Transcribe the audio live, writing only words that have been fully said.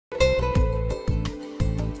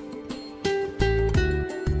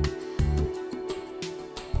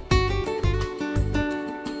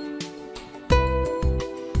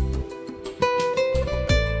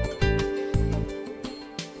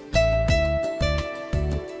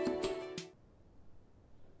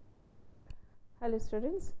Hello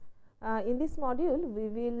students, in this module we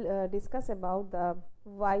will discuss about the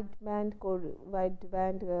wideband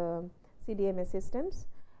CDMA systems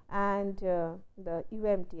and the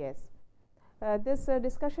UMTS. This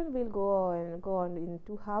discussion will go on in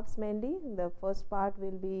two halves mainly. The first part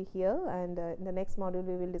will be here, and in the next module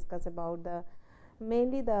we will discuss about the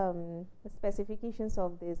mainly the specifications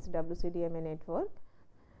of this WCDMA network.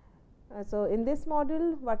 So in this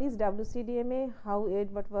module, what is WCDMA,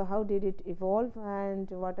 how did it evolve, and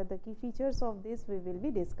what are the key features of this we will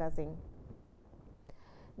be discussing.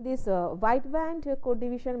 This wideband code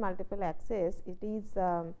division multiple access, it is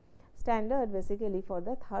standard basically for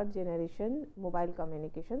the third generation mobile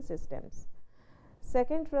communication systems.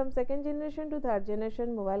 From second generation to third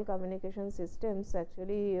generation mobile communication systems,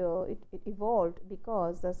 actually it evolved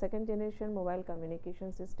because the second generation mobile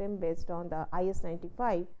communication system based on the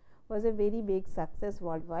IS-95 was a very big success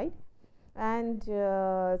worldwide, and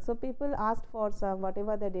so people asked for some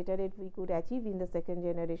whatever the data rate we could achieve in the second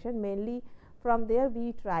generation. Mainly from there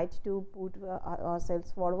we tried to put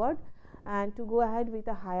ourselves forward and to go ahead with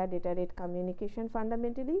a higher data rate communication.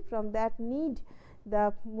 Fundamentally from that need,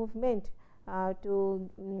 the movement to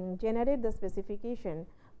generate the specification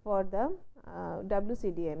for the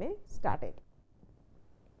WCDMA started.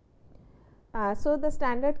 So the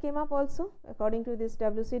standard came up also according to this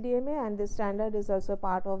WCDMA, and this standard is also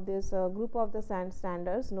part of this group of the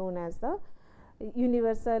standards known as the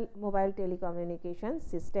Universal Mobile Telecommunication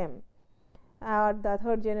System, the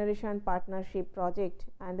third generation partnership project,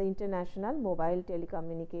 and the International Mobile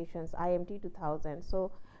Telecommunications IMT 2000.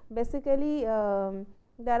 So basically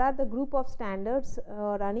there are the group of standards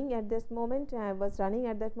running at this moment, and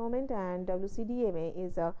WCDMA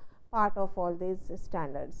is a part of all these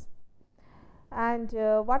standards. And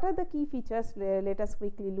what are the key features? Let us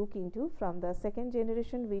quickly look into. From the second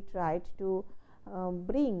generation, we tried to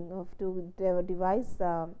devise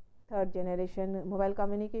the third generation mobile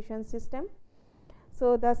communication system.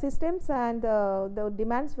 So the systems and the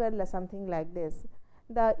demands were something like this.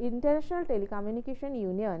 The International Telecommunication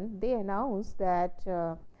Union, they announced that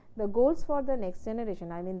the goals for the next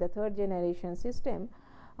generation, I mean the third generation system,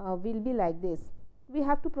 will be like this. We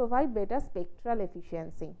have to provide better spectral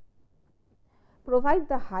efficiency, provide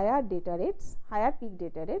the higher data rates, higher peak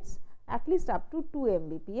data rates, at least up to 2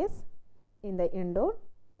 Mbps in the indoor,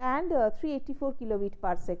 and 384 kilobit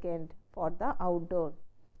per second for the outdoor.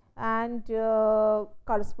 And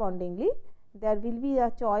correspondingly there will be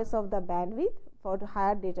a choice of the bandwidth for the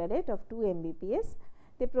higher data rate of 2 Mbps.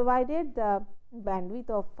 They provided the bandwidth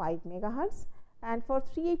of 5 megahertz, and for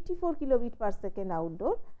 384 kilobit per second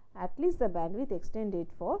outdoor, at least the bandwidth extended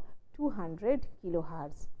for 200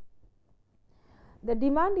 kilohertz. The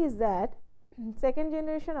demand is that second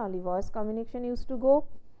generation only voice communication used to go,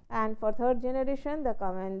 and for third generation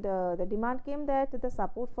the demand came that the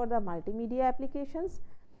support for the multimedia applications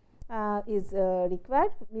is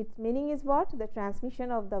required. Its meaning is what? The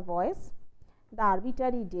transmission of the voice, the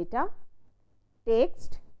arbitrary data,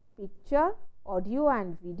 text, picture, audio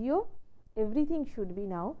and video, everything should be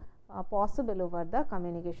now possible over the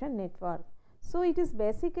communication network. So it is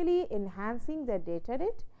basically enhancing the data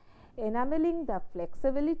rate, enabling the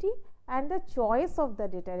flexibility and the choice of the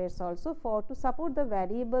data rates also for to support the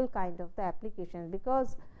variable kind of the application,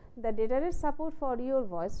 because the data rate support for your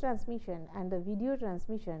voice transmission and the video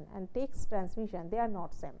transmission and text transmission, they are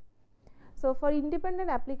not same. So for independent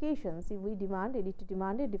applications, if we demand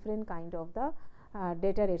a different kind of the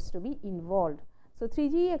data rates to be involved. So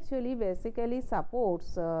 3G actually basically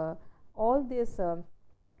supports all these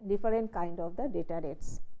different kind of the data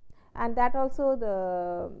rates, and that also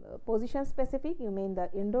the position specific, you mean the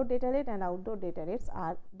indoor data rate and outdoor data rates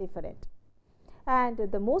are different. And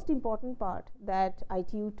the most important part that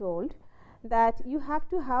ITU told, that you have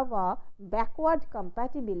to have a backward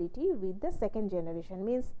compatibility with the second generation,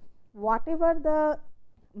 means whatever the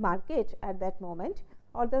market at that moment,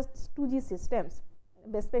 or the 2G systems,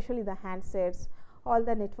 especially the handsets, all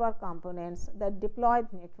the network components, the deployed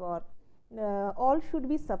network, all should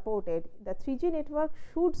be supported. The 3G network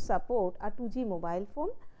should support a 2G mobile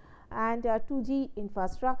phone and a 2G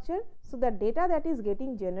infrastructure. So the data that is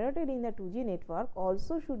getting generated in the 2G network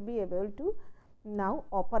also should be able to now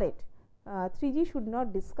operate. 3G should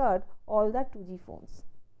not discard all the 2G phones.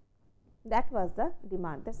 That was the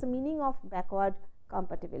demand. That's the meaning of backward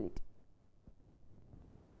compatibility.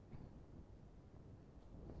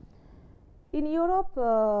 In Europe,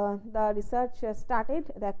 the research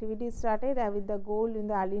started, the activities started with the goal in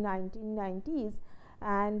the early 1990s,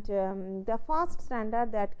 and the first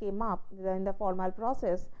standard that came up in the formal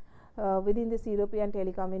process within this European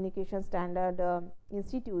Telecommunication Standard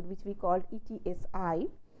Institute, which we called ETSI,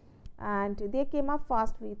 and they came up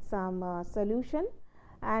fast with some solution,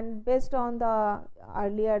 and based on the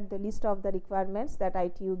earlier the list of the requirements that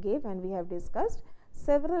ITU gave and we have discussed,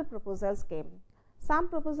 several proposals came. Some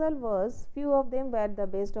proposal was, few of them were the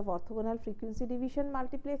based of orthogonal frequency division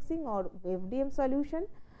multiplexing or FDM solution.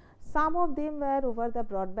 Some of them were over the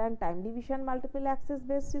broadband time division multiple access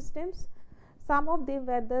based systems. Some of them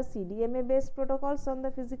were the CDMA based protocols on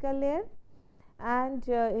the physical layer. And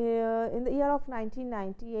in the year of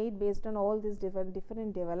 1998, based on all these different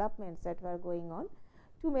developments that were going on,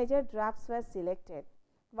 two major drafts were selected.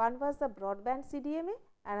 One was the broadband CDMA,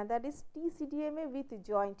 another is TCDMA with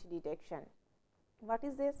joint detection. What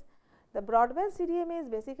is this? The broadband CDMA is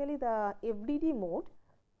basically the FDD mode,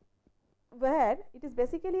 where it is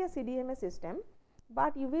basically a CDMA system,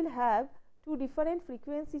 but you will have two different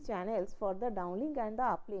frequency channels for the downlink and the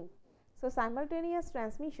uplink. So, simultaneous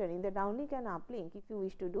transmission in the downlink and uplink, if you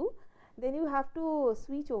wish to do, then you have to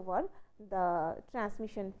switch over the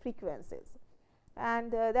transmission frequencies,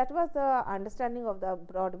 and that was the understanding of the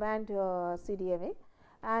broadband CDMA.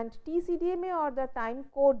 And TCDMA, or the time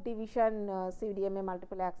code division CDMA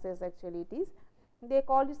multiple access, actually it is, they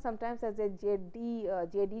called it sometimes as a TCDMA.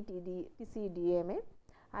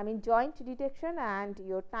 I mean, joint detection and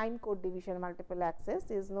your time code division multiple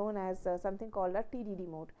access is known as something called a TDD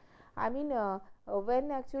mode. I mean,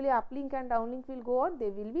 when actually uplink and downlink will go on,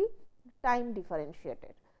 they will be time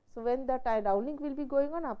differentiated. So, when the downlink will be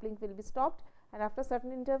going on, uplink will be stopped, and after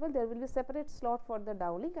certain interval there will be separate slot for the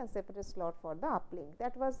downlink and separate slot for the uplink.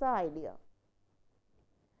 That was the idea.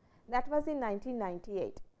 That was in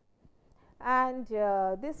 1998. And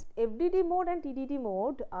this FDD mode and TDD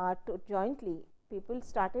mode are jointly, people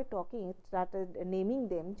started naming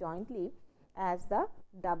them jointly as the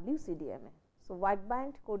WCDMA. So,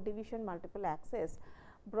 wideband code division multiple access,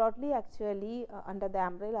 broadly actually under the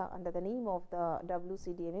umbrella, under the name of the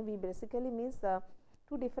WCDMA, we basically means the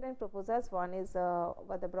two different proposals. One is the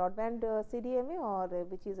broadband CDMA, or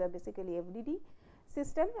which is basically FDD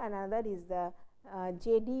system, and another is the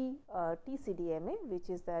TCDMA, which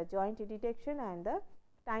is the joint detection and the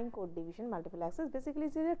time code division multiple access. Basically,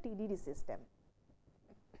 it is a TDD system.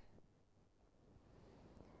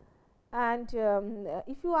 And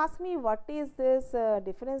if you ask me what is this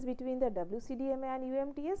difference between the WCDMA and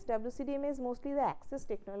UMTS, WCDMA is mostly the access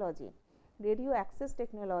technology, radio access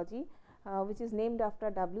technology, which is named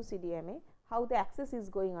after WCDMA, how the access is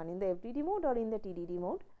going on in the FDD mode or in the TDD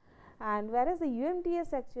mode. And whereas the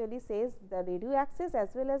UMTS actually says the radio access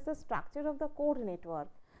as well as the structure of the core network.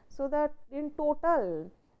 So, that in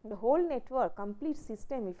total the whole network, complete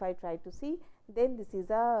system, if I try to see, then this is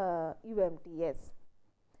a UMTS.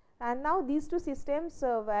 And now these two systems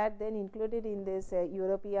were then included in this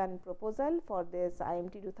European proposal for this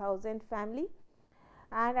IMT 2000 family.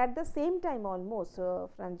 And at the same time, almost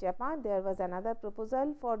from Japan, there was another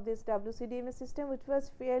proposal for this WCDMA system, which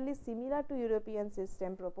was fairly similar to European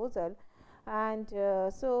system proposal. And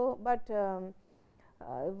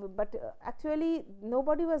actually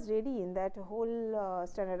nobody was ready in that whole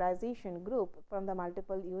standardization group from the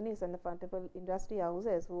multiple units and the multiple industry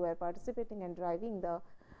houses who were participating and driving the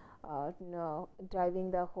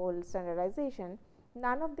whole standardization.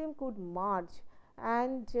 None of them could merge.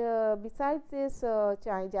 And besides this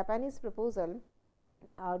Japanese proposal,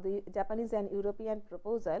 the Japanese and European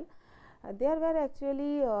proposal, there were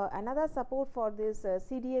actually another support for this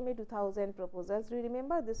CDMA 2000 proposals. Do you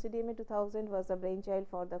remember the CDMA 2000 was a brainchild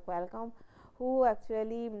for the Qualcomm, who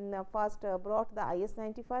actually first brought the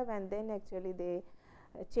IS-95, and then actually they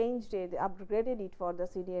changed it, upgraded it for the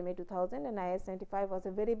CDMA 2000, and IS-95 was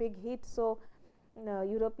a very big hit. So,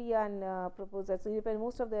 European proposals,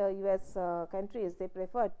 most of the US countries, they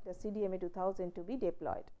preferred the CDMA 2000 to be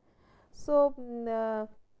deployed. So,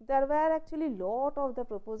 there were actually lot of the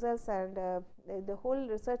proposals, and the whole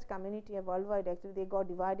research community worldwide actually they got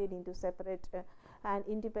divided into separate and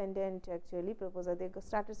independent actually proposals. They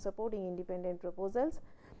started supporting independent proposals.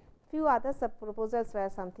 Few other sub proposals were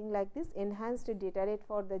something like this: enhanced data rate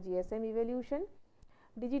for the GSM evolution,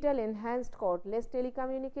 digital enhanced cordless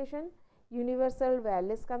telecommunication, universal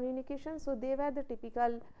wireless communication. So, they were the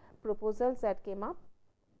typical proposals that came up.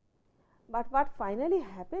 But what finally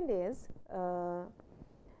happened is,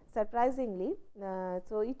 surprisingly,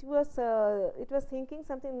 so it was thinking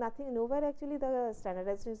something, nothing, nowhere actually the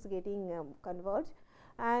standardization is getting converged,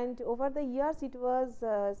 and over the years it was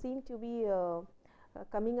seemed to be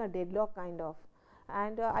coming a deadlock kind of,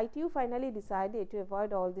 and ITU finally decided to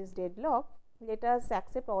avoid all this deadlock, let us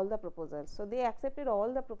accept all the proposals. So, they accepted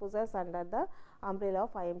all the proposals under the umbrella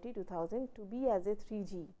of IMT 2000 to be as a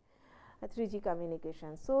 3G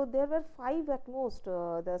communication. So, there were 5 at most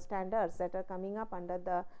the standards that are coming up under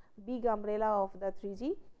the big umbrella of the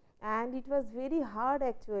 3G, and it was very hard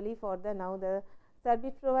actually for the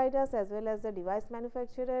service providers as well as the device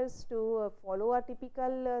manufacturers to follow a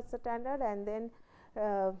typical standard and then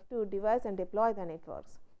to devise and deploy the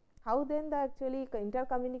networks. How then the actually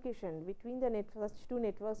intercommunication between the two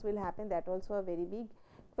networks will happen, that also a very big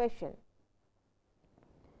question.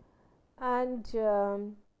 And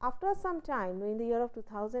after some time in the year of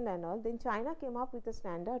 2000 and all, then China came up with a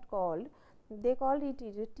standard called, they called it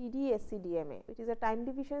TD-SCDMA, which is a time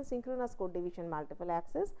division synchronous code division multiple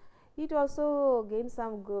access. It also gained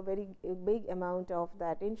some very big amount of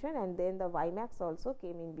the attention, and then the WiMAX also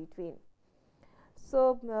came in between.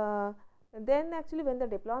 So then actually when the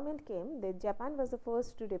deployment came, Japan was the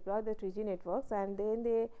first to deploy the 3G networks, and then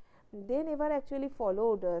they never actually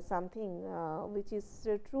followed something which is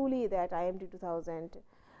truly that IMD 2000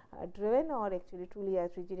 driven or actually truly a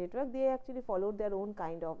 3G network. They actually followed their own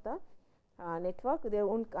kind of the network, their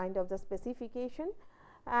own kind of the specification,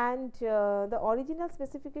 and the original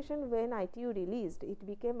specification when ITU released, it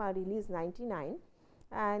became a release 99,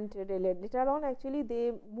 and later on actually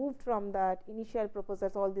they moved from that initial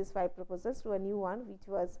proposals, all these 5 proposals, to a new one which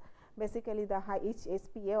was basically the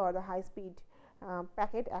HSPA or the high speed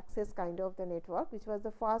packet access kind of the network, which was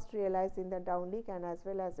the first realized in the downlink and as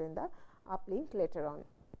well as in the uplink later on.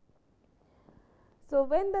 So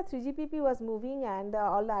when the 3GPP was moving and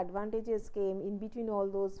all the advantages came in between all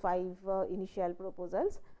those 5 initial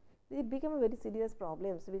proposals, it became a very serious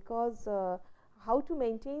problems, because how to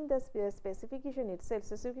maintain the specification itself,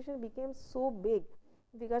 specification became so big,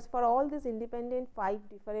 because for all these independent 5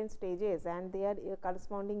 different stages and their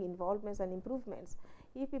corresponding involvements and improvements,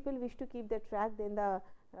 if people wish to keep the track, then the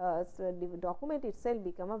document itself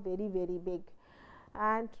become a very big.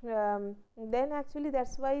 And then actually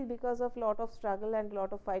that's why, because of lot of struggle and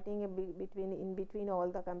lot of fighting in between all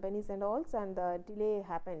the companies and all, and the delay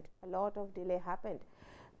happened, a lot of delay happened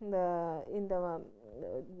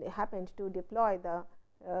happened to deploy the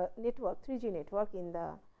network, 3G network in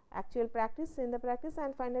the actual practice,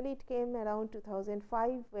 and finally it came around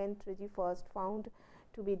 2005 when 3G first found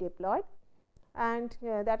to be deployed, and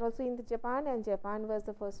that also in the Japan, and Japan was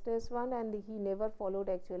the fastest one, and he never followed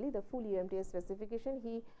actually the full UMTS specification.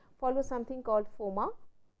 He followed something called FOMA,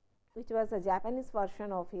 which was a Japanese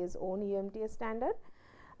version of his own UMTS standard.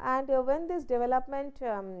 And when this development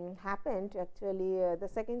happened, actually the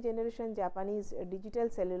second generation Japanese digital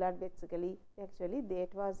cellular, basically actually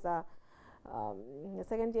that was the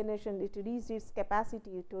second generation, it reached its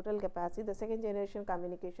capacity, total capacity, the second generation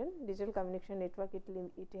communication, digital communication network, it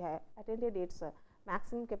attended its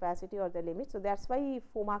maximum capacity or the limit. So that's why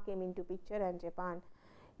FOMA came into picture, and Japan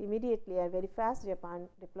immediately and very fast Japan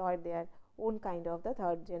deployed their own kind of the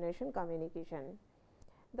third generation communication.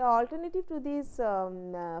 The alternative to this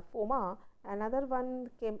FOMA, another one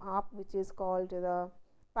came up which is called the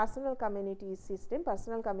personal community system,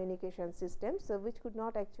 personal communication system, so which could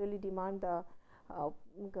not actually demand the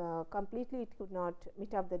completely, it could not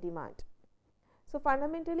meet up the demand. So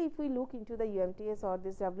fundamentally, if we look into the UMTS or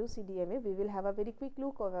this WCDMA, we will have a very quick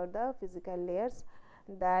look over the physical layers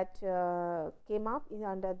that came up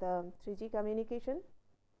under the 3G communication.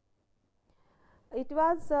 It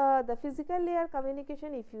was the physical layer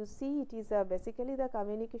communication. If you see, it is basically the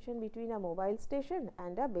communication between a mobile station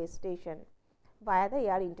and a base station via the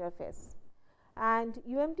air interface. And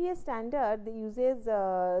UMTS standard uses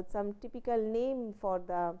some typical name for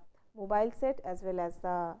the mobile set as well as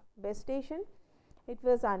the base station. It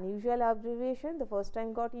was unusual abbreviation, the first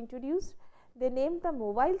time got introduced. They named the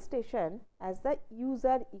mobile station as the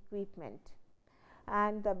user equipment,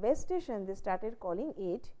 and the base station they started calling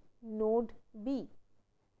it node B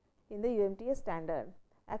in the UMTS standard.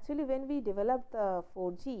 Actually, when we developed the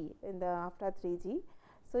 4G in the after 3G,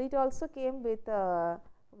 so it also came with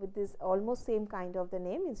this almost same kind of the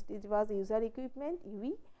name. It was user equipment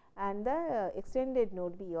UE and the extended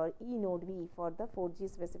node B or E node B for the 4G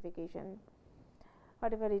specification.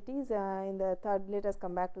 Whatever it is, in the third, let us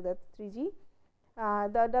come back to the 3G.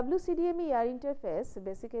 The WCDMA air interface,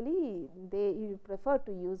 basically they prefer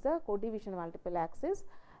to use the code division multiple access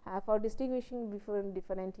for distinguishing between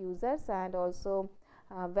different users, and also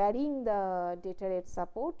varying the data rate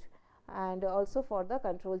support, and also for the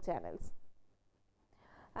control channels.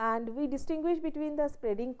 And we distinguish between the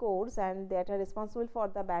spreading cores and that are responsible for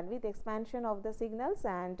the bandwidth expansion of the signals,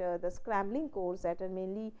 and the scrambling cores that are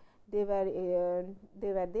mainly they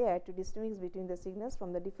were there to distinguish between the signals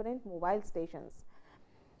from the different mobile stations.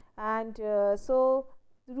 And so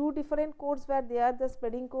through different cores were there, the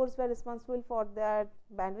spreading cores were responsible for that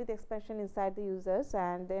bandwidth expansion inside the users,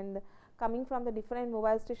 and then the coming from the different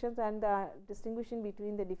mobile stations and distinguishing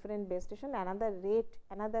between the different base station.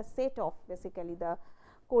 Another set of basically the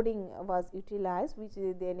coding was utilized, which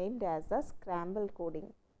they named as the scramble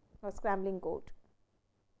coding or scrambling code.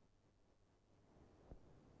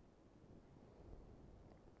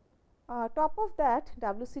 Top of that,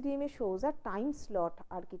 WCDMA shows a time slot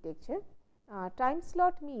architecture. Time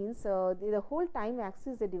slot means the whole time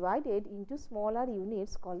axis is divided into smaller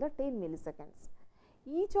units called the 10 milliseconds.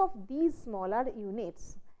 Each of these smaller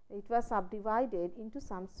units, it was subdivided into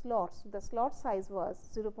some slots. The slot size was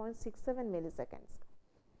 0.67 milliseconds,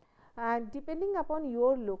 and depending upon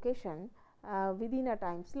your location within a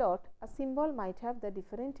time slot, a symbol might have the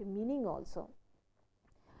different meaning also.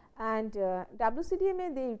 And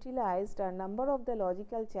WCDMA, they utilized a number of the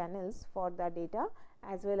logical channels for the data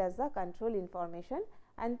as well as the control information,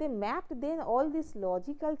 and they mapped then all these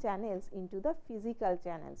logical channels into the physical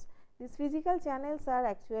channels. These physical channels are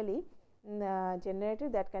actually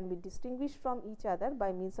generated that can be distinguished from each other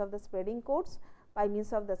by means of the spreading codes, by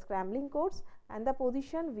means of the scrambling codes, and the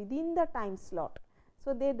position within the time slot.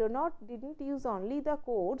 So, they didn't use only the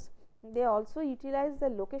codes, they also utilize the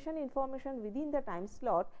location information within the time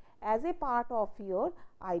slot as a part of your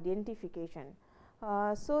identification.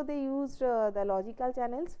 So, they used the logical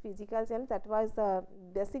channels, physical channels. That was the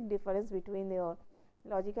basic difference between the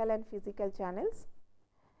logical and physical channels.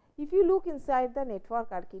 If you look inside the network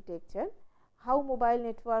architecture, how mobile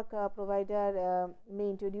network provider may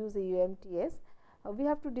introduce the UMTS, we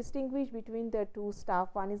have to distinguish between the two stuff.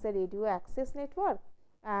 One is the radio access network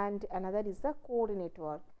and another is the core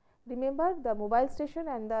network. Remember, the mobile station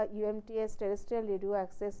and the UMTS terrestrial radio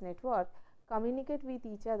access network communicate with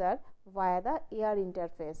each other via the air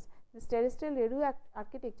interface. This terrestrial radio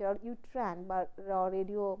architecture, UTRAN or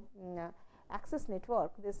radio access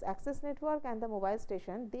network, this access network and the mobile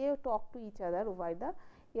station, they talk to each other over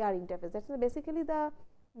the air interface. That is basically the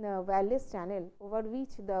wireless channel over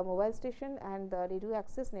which the mobile station and the radio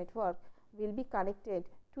access network will be connected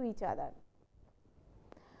to each other.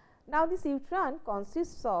 Now, this UTRAN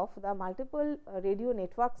consists of the multiple radio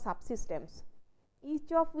network subsystems,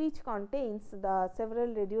 each of which contains the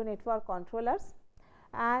several radio network controllers,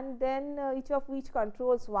 and then each of which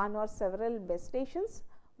controls one or several base stations,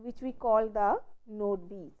 which we call the node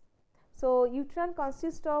B. So, UTRAN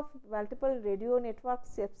consists of multiple radio network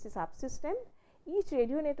subsystem. Each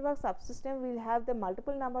radio network subsystem will have the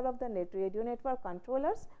multiple number of the radio network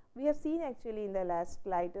controllers. We have seen actually in the last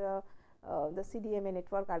slide the CDMA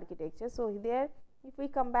network architecture. So, there if we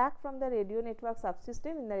come back from the radio network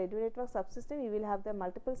subsystem, in the radio network subsystem you will have the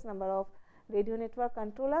multiples number of radio network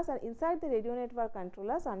controllers, and inside the radio network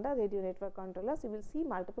controllers, under radio network controllers, you will see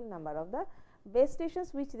multiple number of the base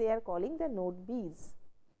stations which they are calling the node Bs.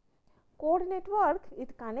 Core network,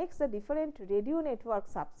 it connects the different radio network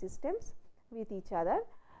subsystems with each other,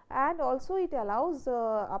 and also it allows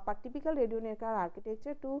a typical radio network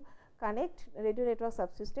architecture to connect radio network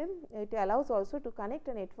subsystem. It allows also to connect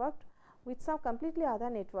a network with some completely other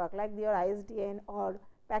network like your ISDN or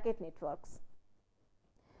packet networks.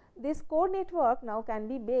 This core network now can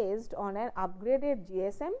be based on an upgraded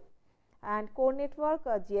GSM and core network,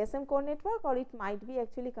 GSM core network, or it might be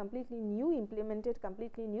actually completely new, implemented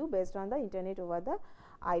completely new based on the internet over the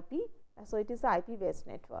IP. So, it is a IP based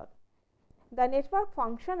network. The network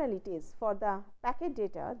functionalities for the packet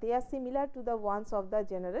data, they are similar to the ones of the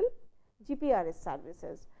general GPRS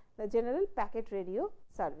services, the general packet radio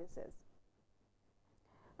services.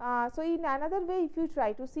 So, in another way, if you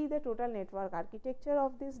try to see the total network architecture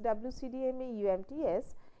of this WCDMA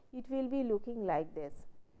UMTS, it will be looking like this.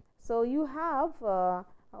 So, you have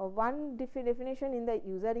one definition in the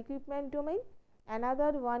user equipment domain,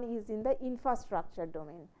 another one is in the infrastructure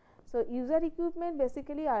domain. So, user equipment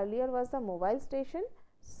basically earlier was the mobile station.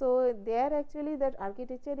 So, there actually that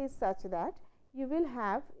architecture is such that you will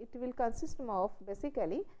have, it will consist of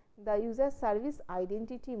basically the user service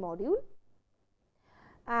identity module,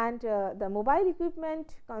 and the mobile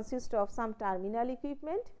equipment consists of some terminal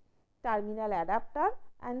equipment, terminal adapter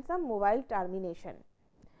and some mobile termination.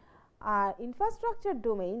 Infrastructure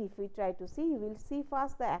domain, if we try to see, you will see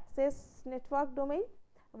first the access network domain,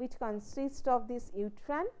 which consists of this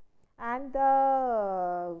UTRAN, and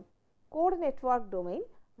the core network domain,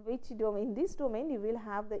 which domain, this domain you will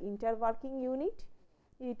have the interworking unit,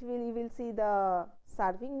 you will see the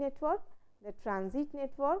serving network, the transit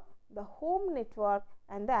network, the home network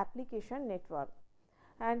and the application network.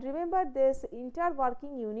 And remember, this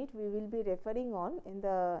interworking unit we will be referring on in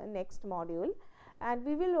the next module, and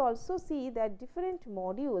we will also see that different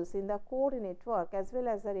modules in the core network as well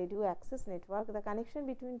as the radio access network, the connection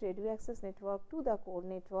between radio access network to the core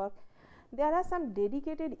network, there are some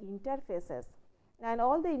dedicated interfaces, and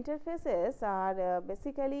all the interfaces are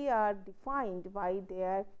basically are defined by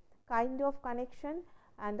their kind of connection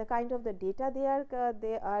and the kind of the data they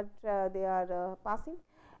are passing,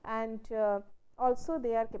 and also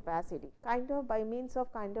their capacity. Kind of, by means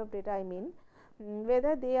of kind of data, I mean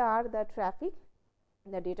whether they are the traffic,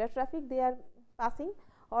 the data traffic they are passing,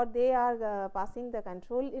 or they are passing the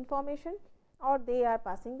control information, or they are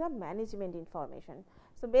passing the management information.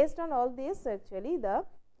 So, based on all this, actually the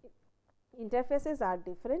interfaces are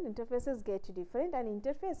different, interfaces get different, and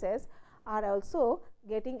interfaces are also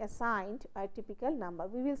getting assigned a typical number.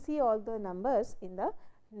 We will see all the numbers in the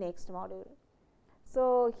next module.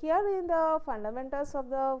 So, here in the fundamentals of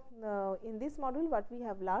the in this module, what we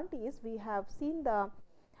have learnt is we have seen the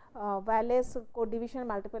wireless code division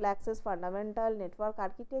multiple access fundamental network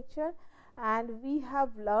architecture, and we have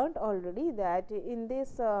learned already that in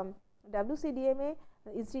this WCDMA,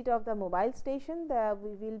 instead of the mobile station,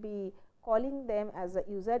 we will be calling them as the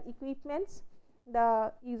user equipments.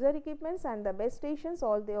 The user equipments and the base stations,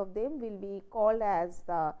 all of them will be called as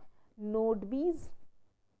the node Bs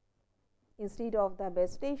instead of the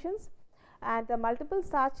base stations. And the multiple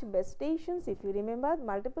such base stations, if you remember,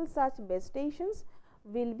 multiple such base stations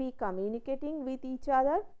will be communicating with each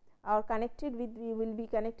other, or connected with, we will be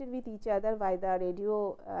connected with each other by the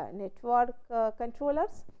radio network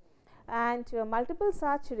controllers, and multiple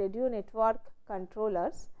such radio network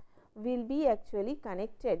controllers will be actually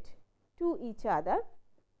connected to each other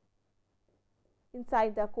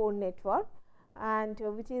inside the core network, and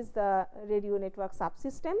which is the radio network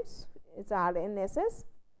subsystems, it is RNSS.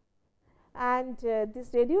 And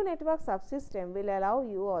this radio network subsystem will allow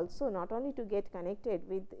you also not only to get connected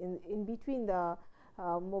with in between the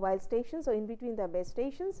mobile stations or in between the base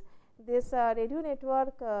stations. This radio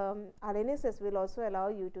network RNSS will also allow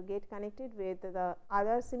you to get connected with the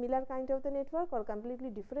other similar kind of the network or completely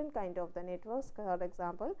different kind of the networks, for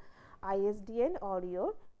example ISDN or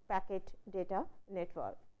your packet data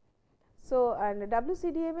network. So, and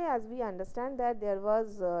WCDMA, as we understand that there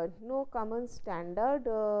was no common standard,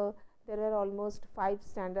 there were almost 5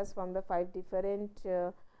 standards from the 5 different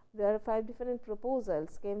there are 5 different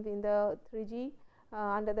proposals came in the 3G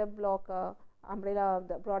under the block umbrella of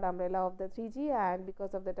the broad umbrella of the 3G, and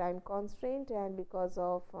because of the time constraint and because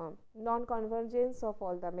of non-convergence of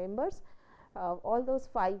all the members, all those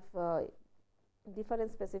 5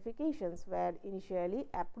 different specifications were initially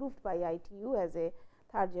approved by ITU as a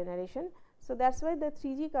third generation. So, that is why the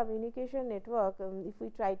 3G communication network, if we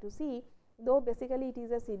try to see, though basically it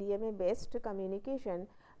is a CDMA based communication,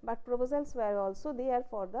 but proposals were also there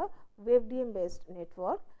for the WebDM based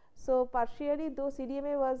network. So, partially though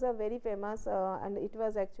CDMA was a very famous and it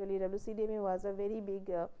was actually WCDMA was a very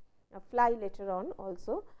big fly later on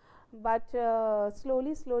also, but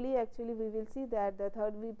slowly actually we will see that the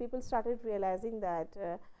third people started realizing that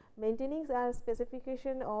maintaining a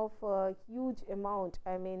specification of huge amount,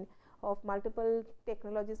 I mean of multiple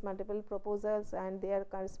technologies, multiple proposals and their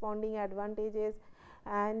corresponding advantages,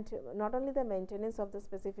 and not only the maintenance of the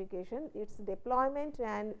specification, its deployment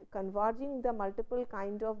and converging the multiple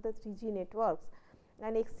kind of the 3G networks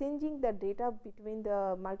and exchanging the data between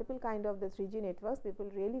the multiple kind of the 3G networks, people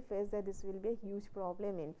really face that this will be a huge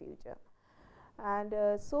problem in future. And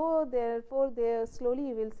so therefore, there slowly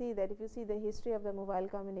you will see that if you see the history of the mobile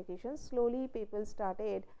communication, slowly people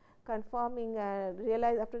started conforming and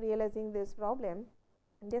after realizing this problem,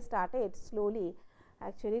 they started slowly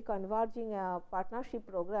actually converging a partnership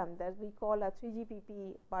program that we call a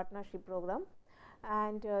 3GPP partnership program,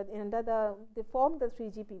 and under they formed the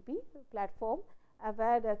 3GPP platform,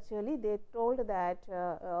 where actually they told that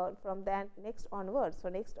from that next onwards, so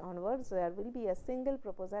next onwards there will be a single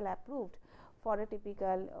proposal approved for a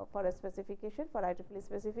typical for a specification, for IEEE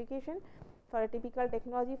specification, for a typical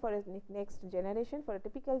technology, for a next generation, for a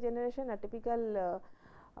typical generation, a typical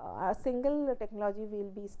a single technology will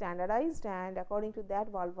be standardized, and according to that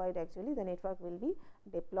worldwide actually the network will be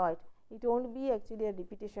deployed. It won't be actually a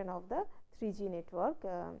repetition of the 3G network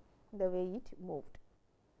the way it moved.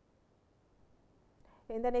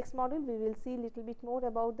 In the next module we will see little bit more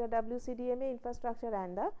about the WCDMA infrastructure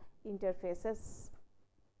and the interfaces.